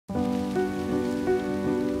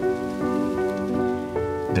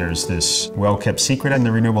There's this well-kept secret in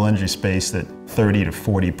the renewable energy space that 30 to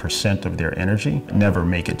 40% of their energy never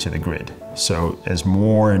make it to the grid. So as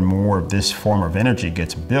more and more of this form of energy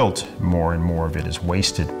gets built, more and more of it is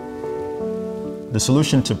wasted. The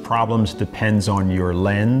solution to problems depends on your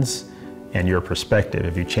lens and your perspective.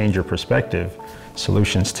 If you change your perspective,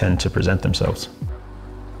 solutions tend to present themselves.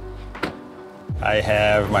 I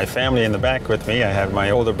have my family in the back with me. I have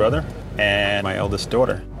my older brother and my eldest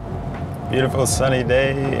daughter. Beautiful sunny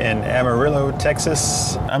day in Amarillo,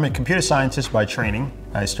 Texas. I'm a computer scientist by training.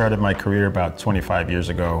 I started my career about 25 years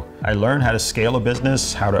ago. I learned how to scale a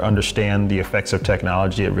business, how to understand the effects of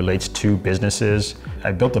technology it relates to businesses.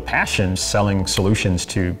 I built a passion selling solutions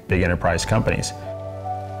to big enterprise companies.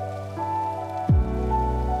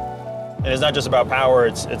 And it's not just about power,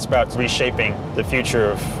 it's about reshaping the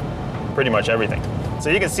future of pretty much everything. So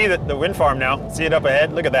you can see the wind farm now. See it up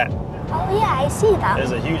ahead? Look at that. Oh yeah, I see that.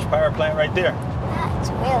 There's a huge power plant right there. That's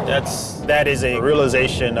really That is a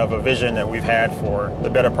realization of a vision that we've had for the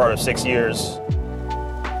better part of 6 years.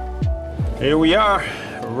 Here we are,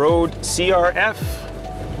 Road CRF,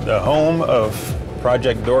 the home of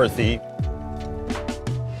Project Dorothy.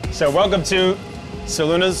 So welcome to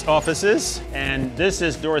Soluna's offices, and this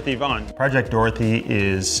is Dorothy Vaughan. Project Dorothy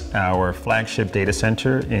is our flagship data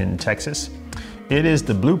center in Texas. It is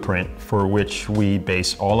the blueprint for which we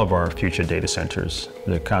base all of our future data centers.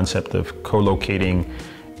 The concept of co-locating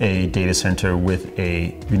a data center with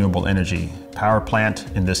a renewable energy power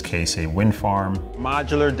plant, in this case a wind farm.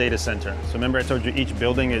 Modular data center. So remember I told you each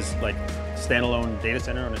building is like standalone data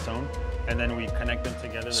center on its own, and then we connect them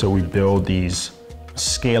together. So we build these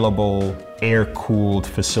scalable, air-cooled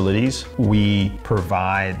facilities. We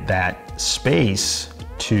provide that space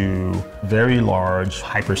to very large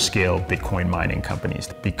hyperscale Bitcoin mining companies.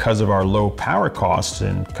 Because of our low power costs,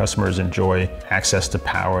 and customers enjoy access to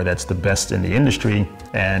power that's the best in the industry,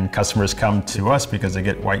 and customers come to us because they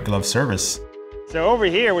get white glove service. So over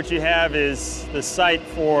here what you have is the site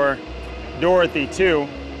for Dorothy 2.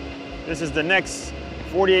 This is the next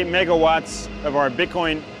 48 megawatts of our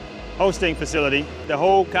Bitcoin hosting facility. The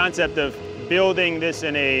whole concept of building this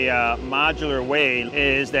in a modular way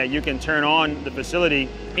is that you can turn on the facility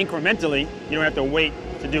incrementally. You don't have to wait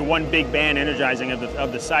to do one big bang energizing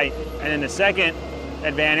of the site. And then the second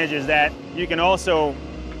advantage is that you can also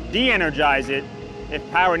de-energize it. If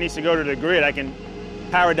power needs to go to the grid, I can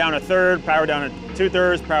power down a third, power down a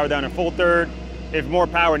two-thirds, power down a full third, if more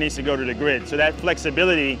power needs to go to the grid. So that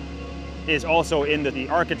flexibility is also in the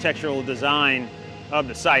architectural design of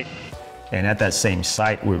the site. And at that same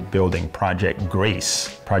site, we're building Project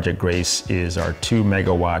Grace. Project Grace is our 2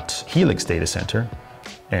 megawatt Helix data center.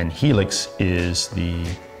 And Helix is the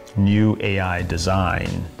new AI design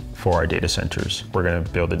for our data centers. We're gonna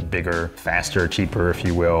build it bigger, faster, cheaper, if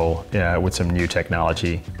you will, with some new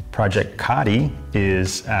technology. Project Kati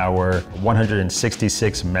is our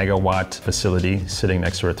 166 megawatt facility sitting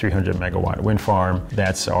next to a 300 megawatt wind farm.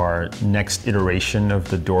 That's our next iteration of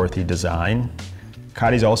the Dorothy design.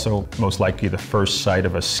 Kati is also most likely the first site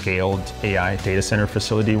of a scaled AI data center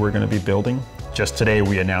facility we're going to be building. Just today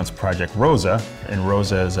we announced Project Rosa, and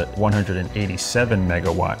Rosa is a 187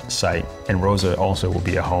 megawatt site, and Rosa also will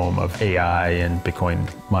be a home of AI and Bitcoin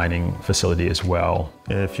mining facility as well.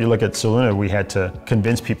 If you look at Soluna, we had to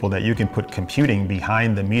convince people that you can put computing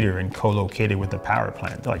behind the meter and co-locate it with the power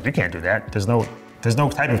plant. They're like, you can't do that. There's no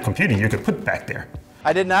type of computing you could put back there.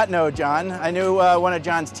 I did not know John. I knew one of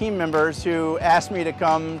John's team members who asked me to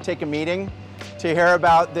come take a meeting to hear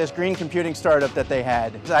about this green computing startup that they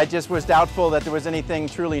had. I just was doubtful that there was anything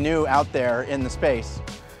truly new out there in the space.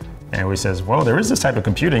 And we says, well, there is this type of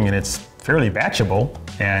computing and it's fairly batchable.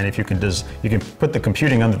 And if you can put the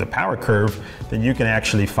computing under the power curve, then you can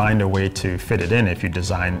actually find a way to fit it in if you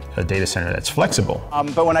design a data center that's flexible.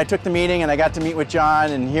 But when I took the meeting and I got to meet with John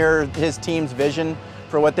and hear his team's vision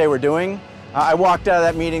for what they were doing, I walked out of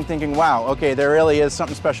that meeting thinking, wow, okay, there really is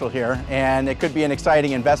something special here, and it could be an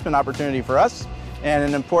exciting investment opportunity for us and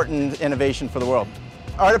an important innovation for the world.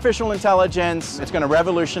 Artificial intelligence, it's going to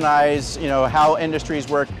revolutionize, how industries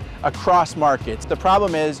work across markets. The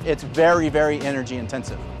problem is it's very, very energy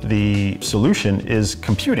intensive. The solution is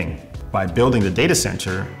computing. By building the data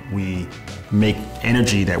center, we make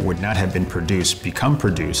energy that would not have been produced become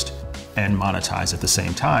produced and monetized at the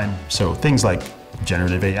same time. So things like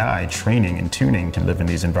generative AI, training and tuning can live in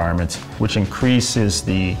these environments, which increases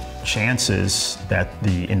the chances that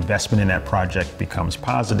the investment in that project becomes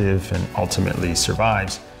positive and ultimately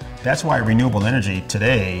survives. That's why renewable energy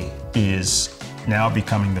today is now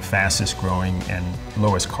becoming the fastest growing and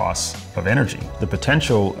lowest cost of energy. The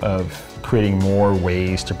potential of creating more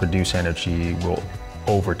ways to produce energy will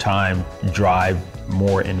over time drive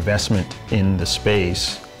more investment in the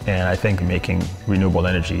space. And I think making renewable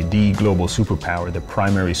energy the global superpower, the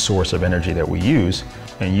primary source of energy that we use,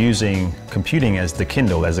 and using computing as the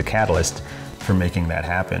Kindle, as a catalyst for making that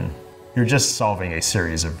happen. You're just solving a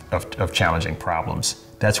series of challenging problems.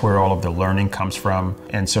 That's where all of the learning comes from.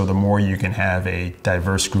 And so the more you can have a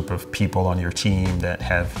diverse group of people on your team that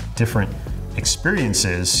have different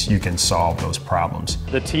experiences, you can solve those problems.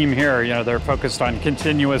 The team here, they're focused on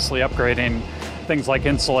continuously upgrading things like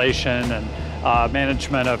insulation and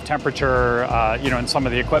management of temperature, and some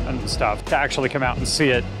of the equipment and stuff. To actually come out and see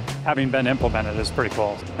it having been implemented is pretty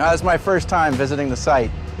cool. Now, this is my first time visiting the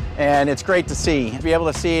site, and it's great to see. To be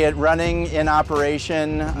able to see it running in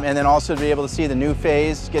operation, and then also to be able to see the new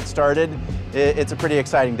phase get started, it's a pretty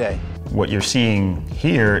exciting day. What you're seeing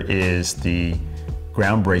here is the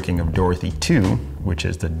groundbreaking of Dorothy 2, which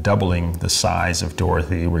is the doubling the size of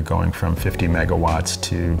Dorothy. We're going from 50 megawatts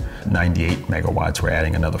to 98 megawatts. We're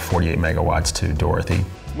adding another 48 megawatts to Dorothy.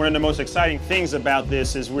 One of the most exciting things about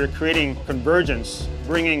this is we're creating convergence,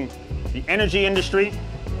 bringing the energy industry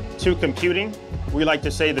to computing. We like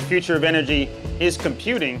to say the future of energy is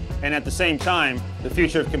computing, and at the same time, the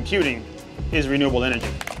future of computing is renewable energy.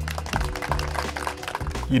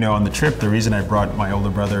 On the trip, the reason I brought my older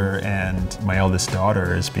brother and my eldest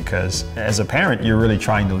daughter is because as a parent, you're really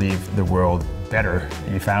trying to leave the world better.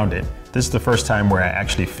 You found it. This is the first time where I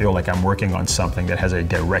actually feel like I'm working on something that has a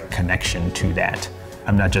direct connection to that.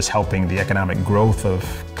 I'm not just helping the economic growth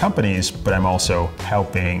of companies, but I'm also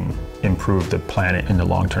helping improve the planet in the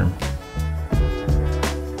long term.